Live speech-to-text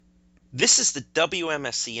This is the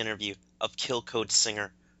WMSC interview of Kill Code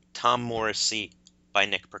singer Tom Morrissey by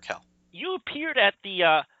Nick Burkell. You appeared at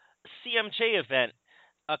the CMJ event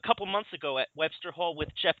a couple months ago at Webster Hall with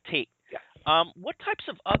Jeff Tate. Yes. What types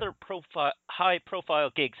of other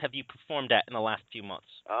high-profile gigs have you performed at in the last few months?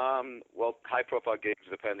 Well, high-profile gigs,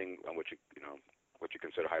 depending on what you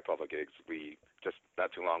consider high-profile gigs. We just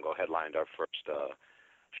not too long ago headlined our first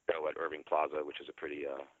show at Irving Plaza, which is a pretty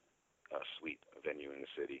sweet venue in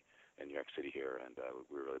the city, in New York City here, and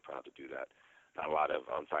we're really proud to do that. Not a lot of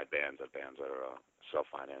on-site bands, bands that are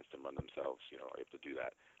self-financed and run themselves, are able to do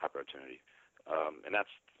that opportunity. And that's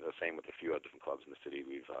the same with a few other different clubs in the city.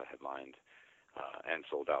 We've headlined and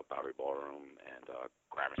sold out Bowery Ballroom and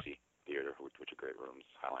Gramercy Theater, which are great rooms,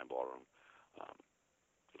 Highline Ballroom. Um,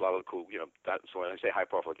 a lot of cool, so when I say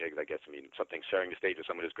high-profile gigs, I guess I mean something sharing the stage with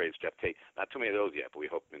someone as great as Jeff Tate. Not too many of those yet, but we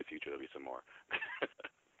hope in the future there'll be some more.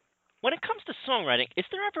 When it comes to songwriting, is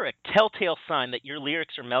there ever a telltale sign that your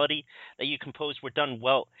lyrics or melody that you composed were done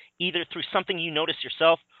well, either through something you noticed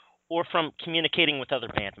yourself or from communicating with other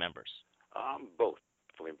band members? Both,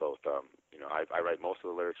 definitely both. I write most of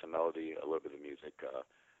the lyrics and melody, a little bit of music,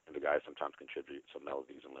 and the guys sometimes contribute some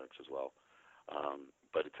melodies and lyrics as well.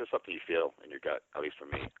 But it's just something you feel in your gut, at least for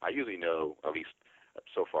me. I usually know, at least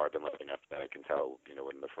so far, I've been lucky enough that I can tell,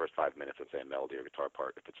 in the first 5 minutes of say a melody or guitar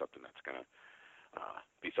part, if it's something that's gonna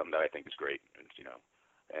be something that I think is great,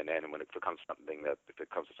 and then when it becomes something that, if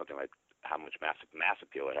it comes to something like how much mass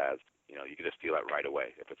appeal it has, you can just feel that right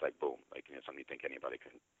away. If it's like boom, like something you think anybody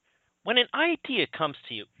can. When an idea comes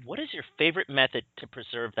to you, what is your favorite method to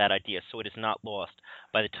preserve that idea so it is not lost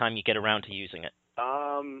by the time you get around to using it?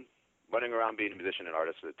 Um, Running around being a musician and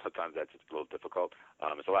artist, sometimes that's a little difficult.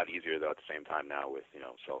 It's a lot easier though at the same time now with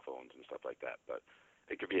cell phones and stuff like that. But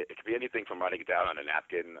it could be anything from writing it down on a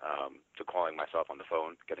napkin to calling myself on the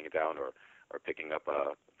phone, getting it down, or picking up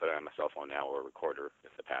putting it on my cell phone now or a recorder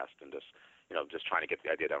in the past, and just trying to get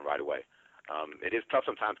the idea down right away. It is tough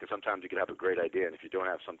sometimes because sometimes you can have a great idea, and if you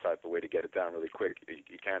don't have some type of way to get it down really quick,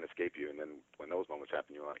 you can escape you. And then when those moments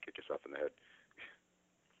happen, you want to kick yourself in the head.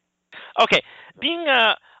 Okay, being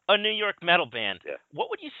a New York metal band, Yeah. what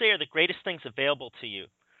would you say are the greatest things available to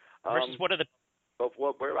you versus Um, what are the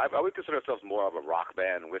I would consider ourselves more of a rock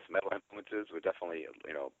band with metal influences. We definitely,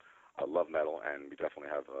 I love metal, and we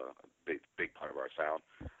definitely have a big part of our sound.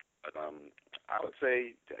 But I would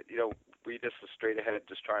say, we just straight ahead,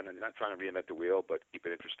 just not trying to reinvent the wheel, but keep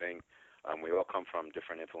it interesting. We all come from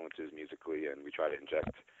different influences musically, and we try to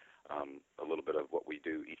inject a little bit of what we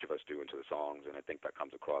do, each of us do, into the songs, and I think that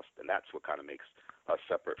comes across, and that's what kind of makes us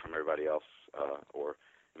separate from everybody else, or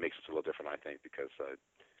it makes us a little different, I think, because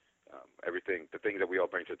the things that we all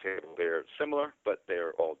bring to the table, they're similar, but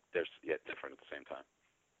they're yet different at the same time.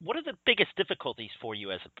 what are the biggest difficulties for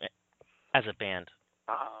you as a band?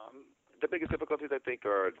 The biggest difficulties I think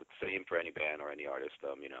are the same for any band or any artist.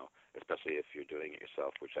 Especially if you're doing it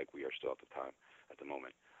yourself, which like we are still at the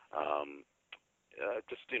moment. Um,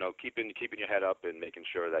 just keeping your head up and making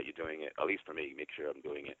sure that you're doing it. At least for me, make sure I'm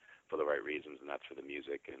doing it for the right reasons, and that's for the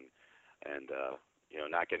music, and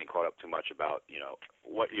not getting caught up too much about who's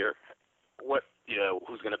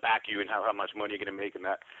going to back you and how much money you're going to make and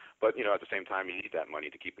that. But at the same time, you need that money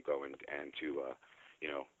to keep it going and to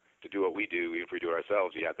do what we do. If we do it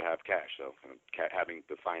ourselves, you have to have cash. So having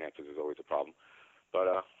the finances is always a problem.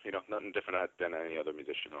 But nothing different than any other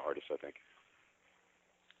musician or artist, I think.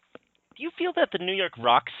 Do you feel that the New York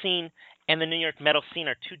rock scene and the New York metal scene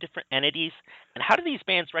are two different entities, and how do these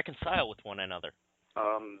bands reconcile with one another?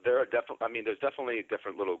 There are definitely. I mean, there's definitely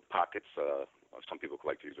different little pockets. Some people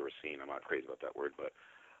like to use the word scene. I'm not crazy about that word, but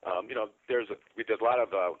there's a lot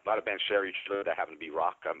of bands share each other that happen to be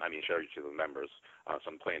rock. Share each other members.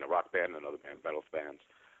 Some play in a rock band, and other band metal bands.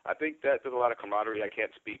 I think that there's a lot of camaraderie. I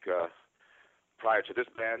can't speak prior to this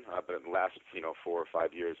band, but in the last 4 or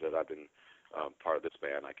 5 years that I've been part of this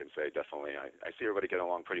band, I can say definitely I see everybody getting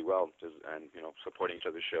along pretty well, and supporting each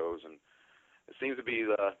other's shows, and it seems to be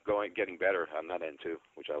getting better on that end too,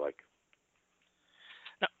 which I like.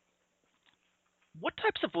 Now, what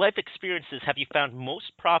types of life experiences have you found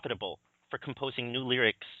most profitable for composing new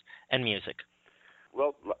lyrics and music?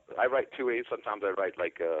 Well, I write two ways. Sometimes I write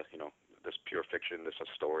like this pure fiction, this a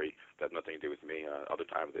story that has nothing to do with me. Other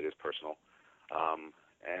times it is personal.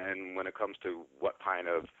 And when it comes to what kind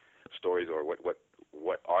of stories or what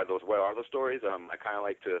are those stories, I kind of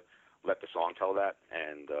like to let the song tell that,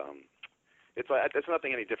 and it's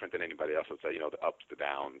nothing any different than anybody else would say. The ups, the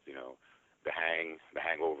downs, the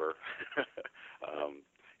hangover. um,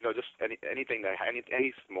 just anything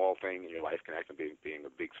any small thing in your life can actually be being a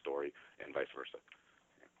big story, and vice versa.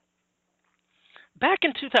 Back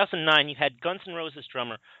in 2009, you had Guns N' Roses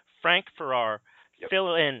drummer Frank Ferrar Yep.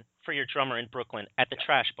 fill in for your drummer in Brooklyn at the Yeah.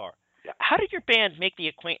 Trash Bar. Yeah. How did your band make the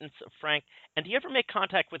acquaintance of Frank, and do you ever make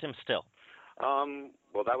contact with him still?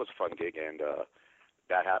 Well, that was a fun gig, and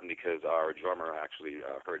that happened because our drummer actually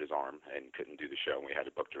hurt his arm and couldn't do the show, and we had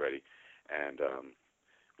it booked already. And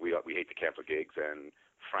we hate to cancel gigs, and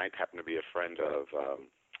Frank happened to be a friend of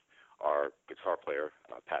our guitar player,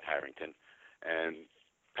 Pat Harrington, and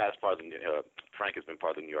Pat's part of Frank has been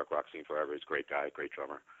part of the New York rock scene forever. He's a great guy, great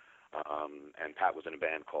drummer. And Pat was in a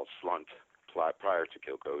band called Slunt prior to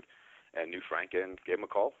Kill Code, and knew Frank and gave him a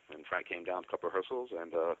call. And Frank came down to a couple of rehearsals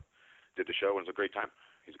and did the show, and it was a great time.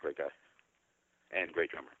 He's a great guy and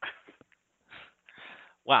great drummer.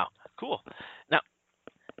 Wow, cool. Now,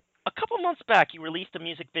 a couple months back, you released a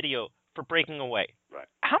music video for Breaking Away. Right.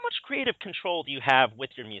 How much creative control do you have with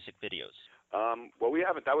your music videos? Well, we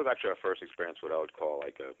haven't. That was actually our first experience, what I would call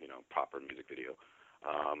like a proper music video,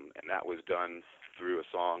 and that was done through a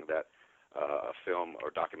song that a film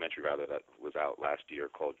or documentary rather that was out last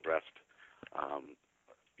year called Breast.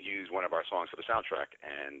 Used one of our songs for the soundtrack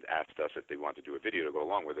and asked us if they wanted to do a video to go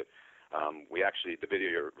along with it. The video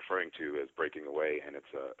you're referring to is Breaking Away, and it's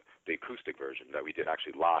the acoustic version that we did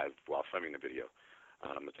actually live while filming the video.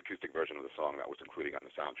 It's an acoustic version of the song that was included on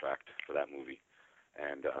the soundtrack for that movie.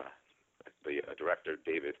 And the director,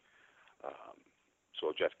 David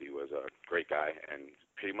Soljewski, was a great guy, and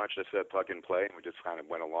pretty much just said plug and play, and we just kind of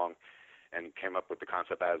went along and came up with the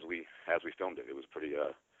concept as we filmed it. It was pretty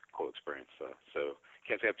cool experience. So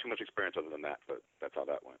can't say I have too much experience other than that, but that's how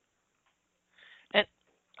that went. And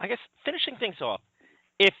I guess finishing things off,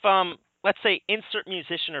 if let's say insert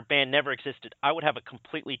musician or band never existed, I would have a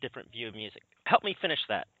completely different view of music. Help me finish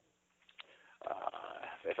that.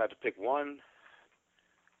 If I had to pick one,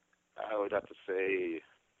 I would have to say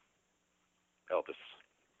Elvis.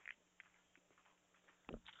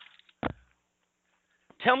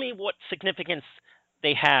 Tell me what significance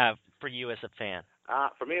they have for you as a fan.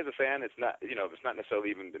 For me as a fan, it's not it's not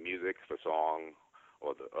necessarily even the music, the song,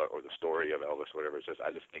 or the story of Elvis, whatever. It's just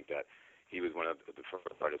I just think that he was one of the first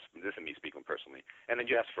artists. This is me speaking personally. And then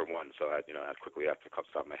you asked for one, so I quickly have to come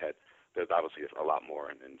off my head. There's obviously a lot more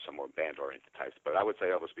and some more band-oriented types, but I would say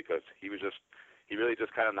Elvis because he really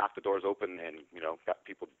just kind of knocked the doors open and got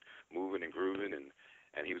people moving and grooving,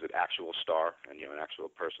 and he was an actual star and an actual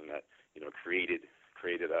person that created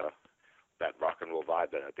that rock and roll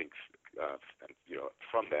vibe that I think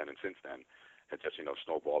from then and since then has just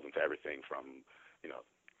snowballed into everything from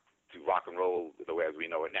to rock and roll the way as we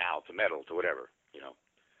know it now to metal to whatever.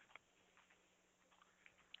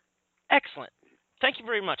 Excellent. Thank you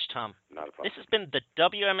very much, Tom. Not a problem. This has been the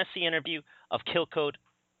WMSC interview of Kill Code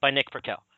by Nick Burkell.